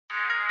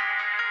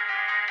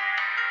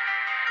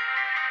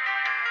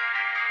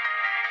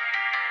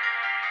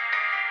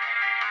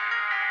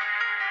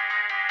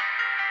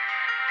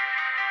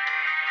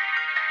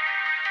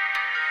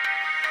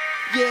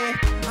Yeah,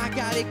 I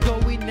got it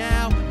going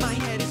now. My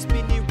head is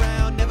spinning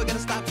round. Never gonna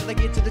stop till I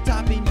get to the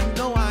top, and you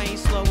know I ain't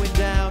slowing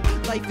down.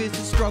 Life is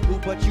a struggle,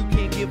 but you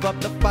can't give up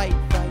the fight.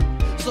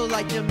 So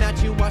light the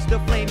match and watch the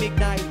flame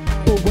ignite.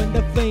 But when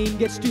the flame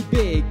gets too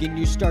big and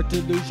you start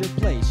to lose your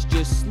place,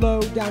 just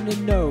slow down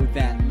and know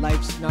that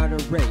life's not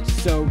a race.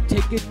 So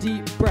take a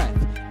deep breath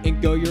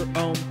and go your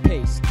own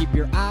pace. Keep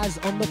your eyes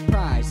on the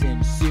prize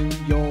and soon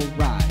you'll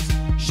rise.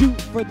 Shoot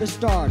for the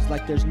stars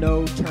like there's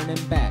no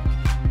turning back.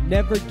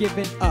 Never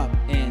giving up,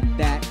 and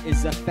that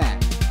is a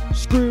fact.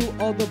 Screw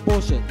all the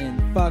bullshit and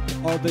fuck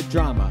all the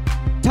drama.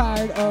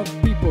 Tired of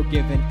people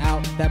giving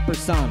out that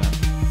persona.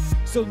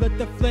 So let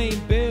the flame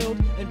build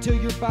until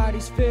your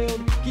body's filled.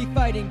 Keep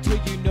fighting till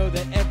you know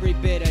that every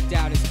bit of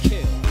doubt is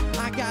killed.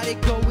 I got it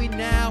going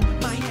now.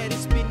 My head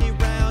is spinning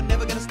round.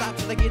 Never gonna stop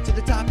till I get to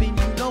the top, and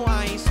you know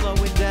I ain't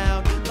slowing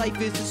down. Life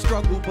is a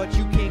struggle, but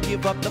you can't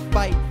give up the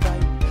fight.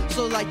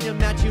 So light the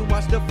match and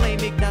watch the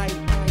flame ignite.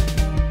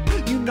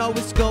 You know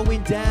it's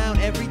going down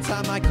every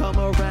time I come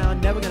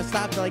around. Never gonna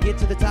stop till I get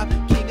to the top.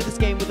 King of this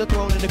game with a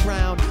throne in the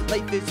ground.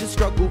 Life is a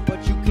struggle,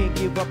 but you can't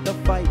give up the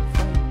fight.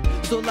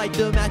 So light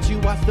the match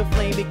and watch the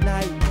flame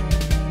ignite.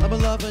 I'm a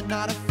lover,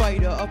 not a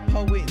fighter, a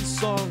poet and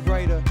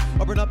songwriter.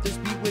 I'll burn up this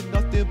beat with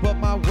nothing but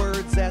my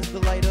words as the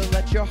lighter.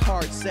 Let your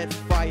heart set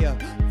fire.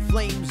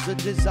 Flames of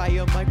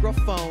desire,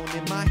 microphone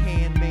in my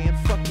hand, man,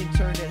 fucking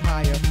turn it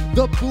higher.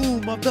 The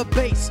boom of the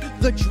bass,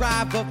 the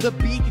drive of the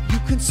beat. You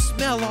can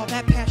smell all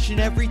that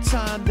passion every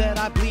time that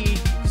I bleed.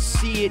 You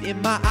see it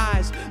in my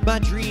eyes, my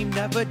dream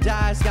never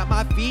dies. Got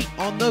my feet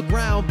on the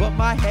ground, but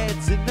my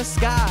head's in the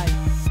sky.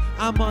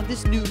 I'm on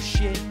this new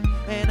shit,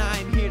 and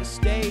I'm here to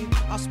stay.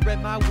 I'll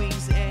spread my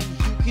wings and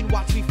you can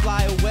watch me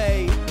fly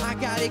away. I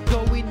got it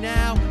going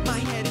now, my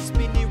head is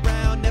spinning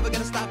round. Never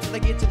gonna stop till I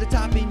get to the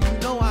top, and you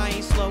know I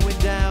ain't slowing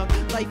down.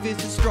 Life is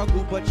a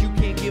struggle, but you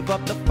can't give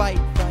up the fight.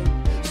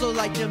 So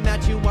light the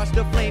match and watch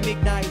the flame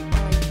ignite.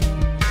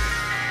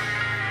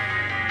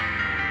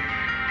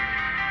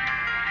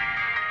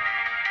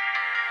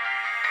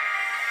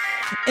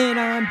 And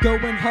I'm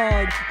going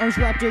hard, arms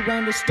wrapped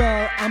around a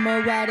star. I'ma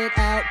ride it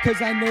out,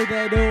 cause I know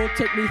that it'll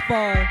take me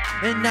far.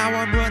 And now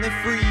I'm running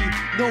free,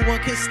 no one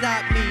can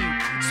stop me.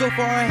 So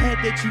far ahead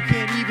that you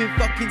can't even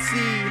fucking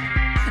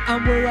see.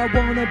 I'm where I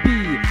wanna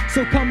be,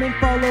 so come and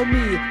follow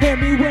me. Hear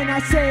me when I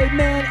say,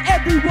 man,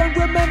 everyone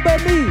remember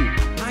me.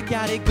 I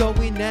got it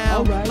going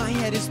now, right. My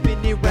head is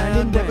spinning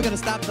round. Never gonna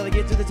stop till I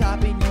get to the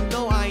top, and you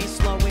know I ain't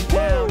slowing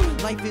down.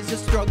 Life is a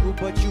struggle,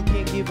 but you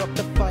can't give up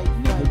the fight.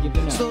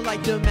 So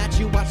light the match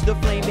and watch the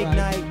flame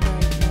ignite.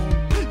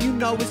 You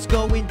know it's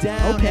going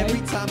down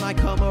every time I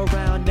come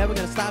around. Never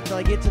gonna stop till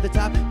I get to the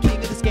top. King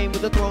of this game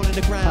with a throne in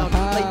the ground.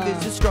 Life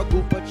is a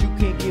struggle, but you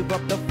can't give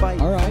up the fight.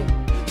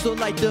 So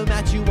light the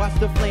match and watch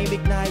the flame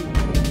ignite.